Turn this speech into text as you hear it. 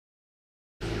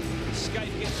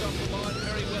Skate gets off the line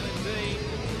very well indeed.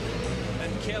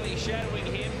 And Kelly shadowing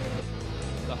him.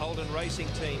 The Holden Racing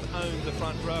team owned the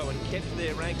front row and kept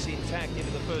their ranks intact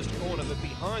into the first corner, but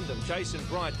behind them, Jason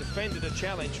Bright defended a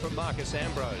challenge from Marcus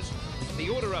Ambrose. The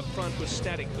order up front was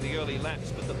static for the early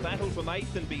laps, but the battle from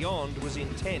 8th and beyond was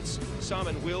intense.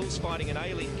 Simon Wills fighting an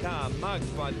ailing car,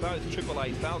 mugged by both Triple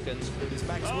Eight Falcons. As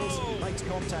Max Wilson makes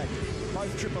contact.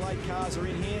 Both Triple Eight cars are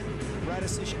in here,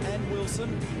 Radisic and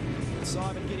Wilson.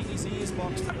 Simon getting his ears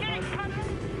boxed at the moment.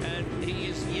 And he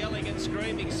is yelling and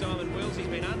screaming, Simon Wills. He's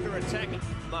been under attack.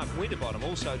 Mark Winterbottom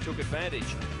also took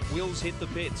advantage. Wills hit the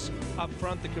pits. Up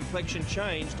front, the complexion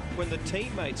changed when the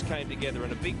teammates came together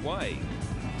in a big way.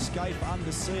 Scaife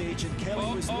under siege, and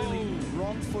Kelly was really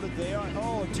wrong-footed there.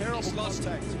 Oh, terrible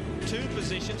contact. 2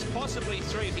 positions, possibly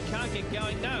 3 if he can't get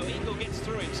going. No, Eagle gets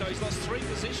through him, so he's lost 3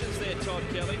 positions there, Todd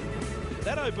Kelly.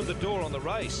 That opened the door on the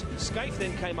race. Scaife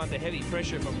then came under heavy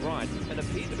pressure from Bright and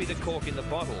appeared to be the cork in the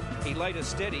bottle. He later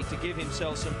steadied to give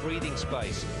himself some breathing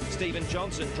space. Stephen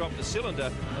Johnson dropped a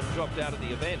cylinder and dropped out of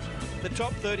the event. The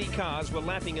top 30 cars were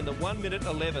lapping in the 1-minute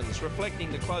 11s,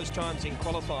 reflecting the close times in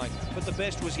qualifying, but the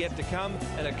best was yet to come,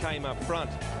 and it came up front.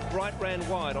 Bright ran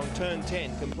wide on turn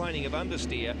 10, complaining of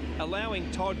understeer, allowing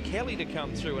Todd Kelly to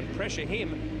come through and pressure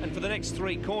him, and for the next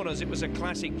 3 corners, it was a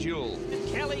classic duel. And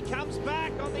Kelly comes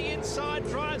back on the inside,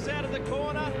 drives out of the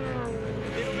corner.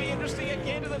 It'll be interesting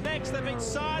again to the next. They've been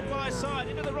side by side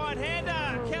into the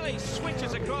right-hander. Kelly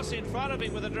switches across in front of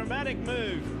him with a dramatic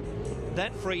move.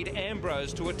 That freed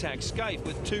Ambrose to attack Scaife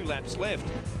with 2 laps left.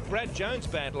 Brad Jones'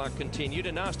 bad luck continued,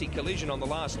 a nasty collision on the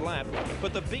last lap,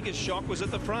 but the biggest shock was at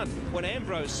the front when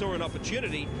Ambrose saw an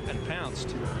opportunity and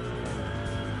pounced.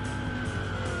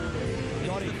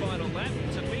 It's the final lap.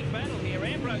 It's a big battle here.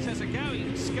 Ambrose has a go.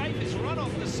 Scaife is run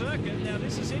off the circuit. Now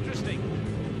this is interesting.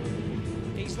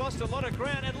 He's lost a lot of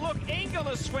ground, and look, Engel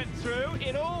has swept through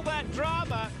in all that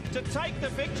drama to take the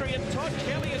victory, and Todd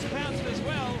Kelly has pounced as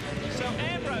well. So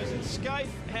Ambrose and Scaife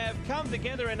have come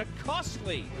together in a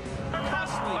costly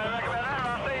battle.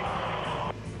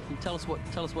 Can you tell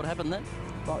us what happened then?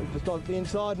 Right, we just got the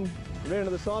inside and ran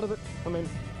to the side of it. I mean,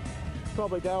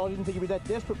 probably Darryl didn't think he'd be that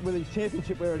desperate with his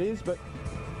championship where it is, but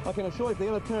I can assure you if they're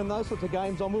going to turn those sorts of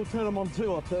games on, we'll turn them on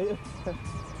too, I'll tell you.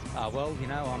 Well, you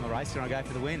know, I'm a racer and I go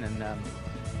for the win, and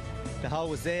the hole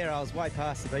was there. I was way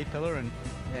past the B-pillar, and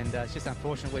it's just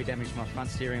unfortunate we damaged my front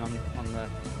steering on the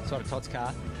side of Todd's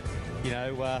car. You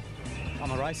know, I'm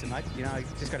a racer, mate. You know,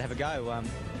 just got to have a go.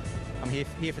 I'm here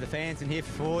for the fans and here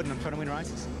for Ford, and I'm trying to win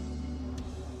races.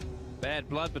 Bad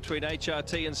blood between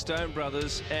HRT and Stone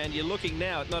Brothers, and you're looking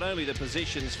now at not only the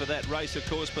positions for that race, of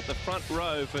course, but the front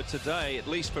row for today, at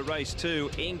least for race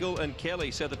 2, Engel and Kelly.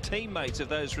 So the teammates of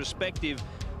those respective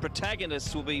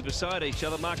protagonists will be beside each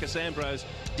other. Marcus Ambrose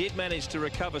did manage to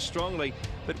recover strongly,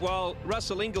 but while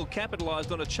Russell Engel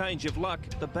capitalised on a change of luck,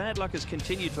 the bad luck has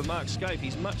continued for Mark Scaife.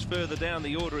 He's much further down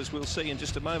the order, as we'll see in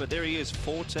just a moment. There he is,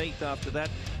 14th after that,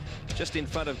 just in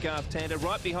front of Garth Tander,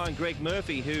 right behind Greg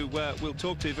Murphy, who we'll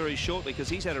talk to very shortly because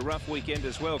he's had a rough weekend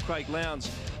as well. Craig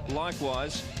Lowndes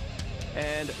likewise.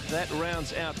 And that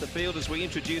rounds out the field as we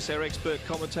introduce our expert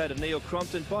commentator, Neil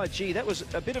Crompton. By gee, that was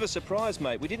a bit of a surprise,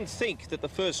 mate. We didn't think that the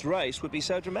first race would be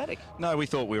so dramatic. No, we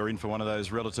thought we were in for one of those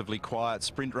relatively quiet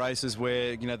sprint races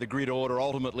where, you know, the grid order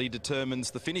ultimately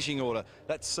determines the finishing order.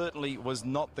 That certainly was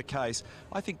not the case.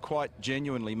 I think quite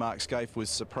genuinely Mark Scaife was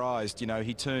surprised. You know,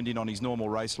 he turned in on his normal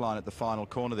race line at the final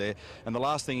corner there, and the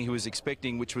last thing he was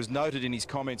expecting, which was noted in his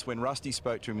comments when Rusty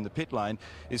spoke to him in the pit lane,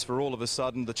 is for all of a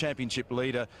sudden the championship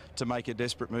leader to make a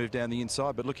desperate move down the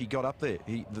inside. But look, he got up there.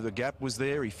 The gap was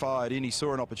there. He fired in. He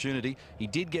saw an opportunity. He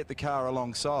did get the car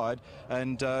alongside.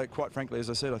 And quite frankly, as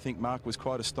I said, I think Mark was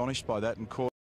quite astonished by that and caught